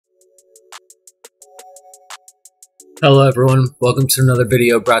Hello everyone, welcome to another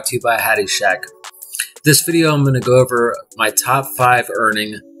video brought to you by Hattie Shack. This video I'm going to go over my top 5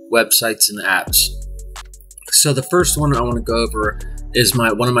 earning websites and apps. So the first one I want to go over is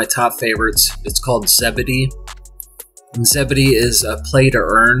one of my top favorites. It's called Zebedee. And Zebedee is a play to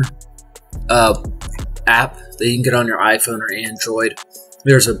earn app that you can get on your iPhone or Android.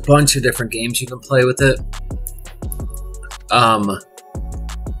 There's a bunch of different games you can play with it.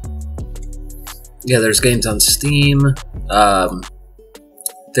 Yeah, there's games on Steam.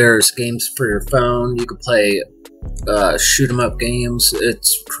 There's games for your phone. You can play shoot 'em up games.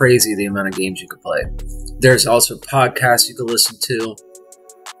 It's crazy the amount of games you can play. There's also podcasts you can listen to.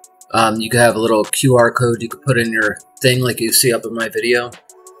 You can have a little QR code you can put in your thing like you see up in my video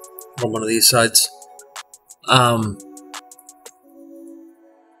on one of these sites.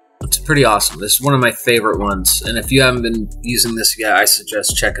 It's pretty awesome. This is one of my favorite ones, and if you haven't been using this yet, I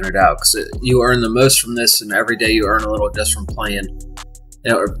suggest checking it out because you earn the most from this, and every day you earn a little just from playing.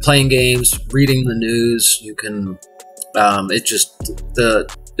 Or playing games, reading the news. You can,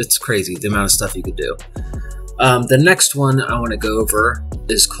 it's crazy the amount of stuff you could do. The next one I want to go over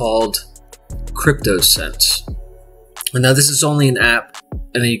is called CryptoSense. And now this is only an app,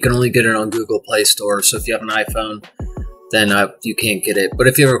 and you can only get it on Google Play Store. So if you have an iPhone, then you can't get it. But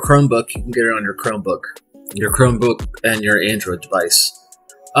if you have a Chromebook, you can get it on your Chromebook and your Android device.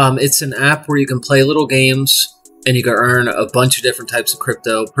 It's an app where you can play little games, and you can earn a bunch of different types of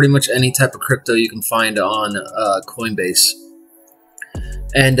crypto. Pretty much any type of crypto you can find on Coinbase.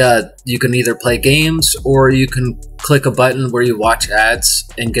 And you can either play games, or you can click a button where you watch ads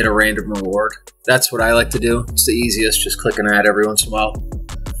and get a random reward. That's what I like to do. It's the easiest, just click an ad every once in a while.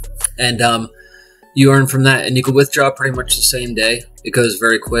 And you earn from that, and you can withdraw pretty much the same day. It goes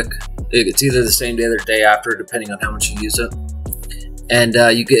very quick. It's either the same day or the day after, depending on how much you use it. And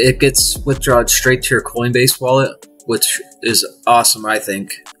it gets withdrawn straight to your Coinbase wallet, which is awesome, I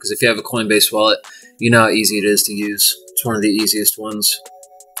think. Because if you have a Coinbase wallet, you know how easy it is to use. It's one of the easiest ones.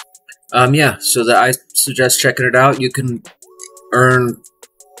 Yeah, so I suggest checking it out. You can earn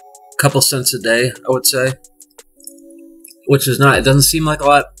a couple cents a day, I would say. Which is not, it doesn't seem like a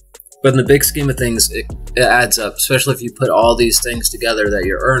lot. But in the big scheme of things, it adds up, especially if you put all these things together that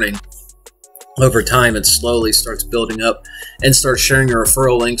you're earning. Over time, it slowly starts building up, and start sharing your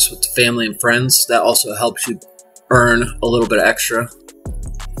referral links with family and friends. That also helps you earn a little bit extra.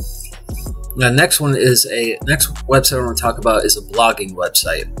 Now, next website I want to talk about is a blogging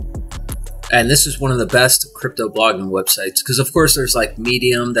website. And this is one of the best crypto blogging websites, because of course there's like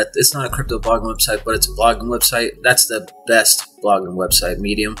Medium, that it's not a crypto blogging website, but it's a blogging website. That's the best blogging website,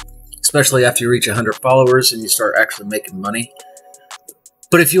 Medium. Especially after you reach 100 followers and you start actually making money.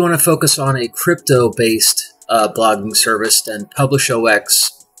 But if you want to focus on a crypto-based blogging service, then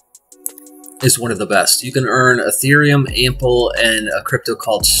PublishOX is one of the best. You can earn Ethereum, Ample, and a crypto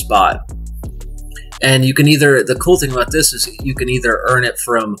called Spot. And you can the cool thing about this is you can either earn it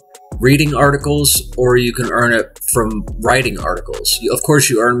from reading articles, or you can earn it from writing articles. Of course,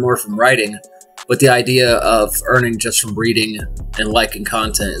 you earn more from writing, but the idea of earning just from reading and liking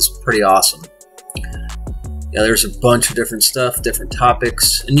content is pretty awesome. Yeah, there's a bunch of different stuff, different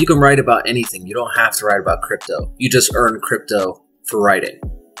topics, and you can write about anything. You don't have to write about crypto. You just earn crypto for writing.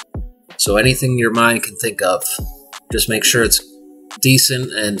 So anything your mind can think of, just make sure it's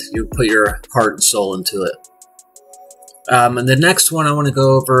decent and you put your heart and soul into it. And the next one I want to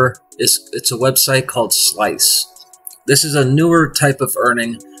go over it's a website called Slice. This is a newer type of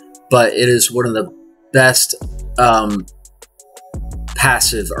earning, but it is one of the best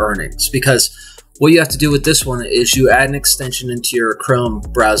passive earnings, because what you have to do with this one is you add an extension into your Chrome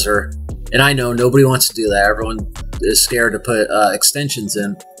browser. And I know nobody wants to do that. Everyone is scared to put extensions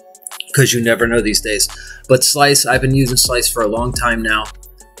in because you never know these days. But Slice, I've been using Slice for a long time now.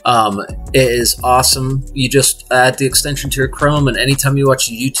 It is awesome. You just add the extension to your Chrome, and anytime you watch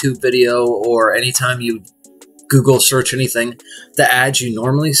a YouTube video or anytime you Google search anything, the ads you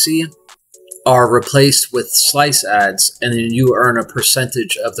normally see are replaced with Slice ads, and then you earn a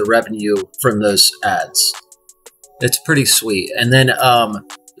percentage of the revenue from those ads. It's pretty sweet. And then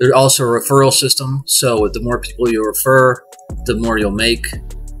there's also a referral system, so the more people you refer, the more you'll make.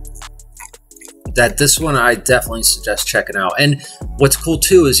 This one I definitely suggest checking out. And what's cool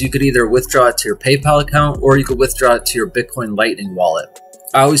too is you could either withdraw it to your PayPal account, or you could withdraw it to your Bitcoin Lightning wallet.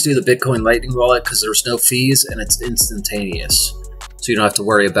 I always do the Bitcoin Lightning wallet because there's no fees and it's instantaneous. So you don't have to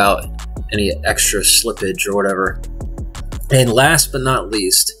worry about any extra slippage or whatever. And last but not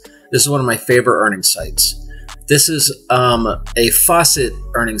least, this is one of my favorite earning sites. This is a faucet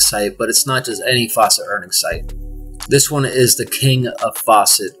earning site, but it's not just any faucet earning site. This one is the king of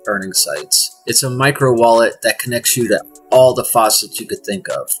faucet earning sites. It's a micro wallet that connects you to all the faucets you could think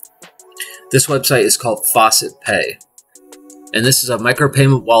of. This website is called Faucet Pay. And this is a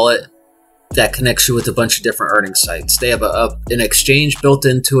micropayment wallet that connects you with a bunch of different earning sites. They have an exchange built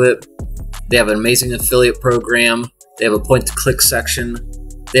into it. They have an amazing affiliate program. They have a point-to-click section.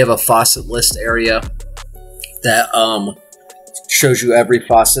 They have a faucet list area that shows you every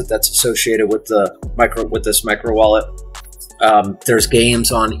faucet that's associated with this micro wallet. There's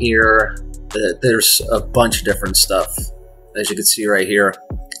games on here. There's a bunch of different stuff, as you can see right here.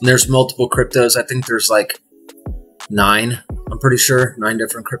 And there's multiple cryptos. I think there's like 9. I'm pretty sure 9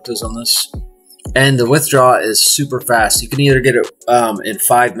 different cryptos on this. And the withdrawal is super fast. You can either get it in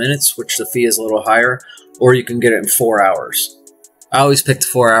 5 minutes, which the fee is a little higher, or you can get it in 4 hours. I always picked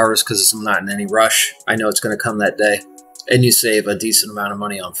 4 hours because I'm not in any rush. I know it's going to come that day. And you save a decent amount of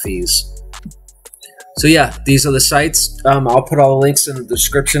money on fees. So yeah, these are the sites. I'll put all the links in the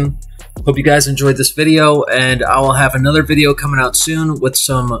description. Hope you guys enjoyed this video, and I will have another video coming out soon with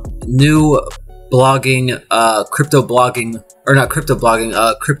some new blogging, crypto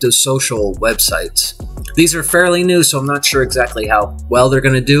social websites. These are fairly new, so I'm not sure exactly how well they're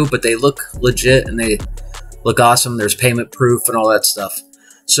going to do, but they look legit and they look awesome. There's payment proof and all that stuff.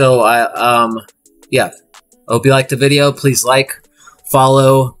 So yeah, I hope you liked the video. Please like,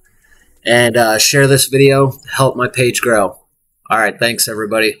 follow, and share this video to help my page grow. All right, thanks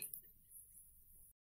everybody.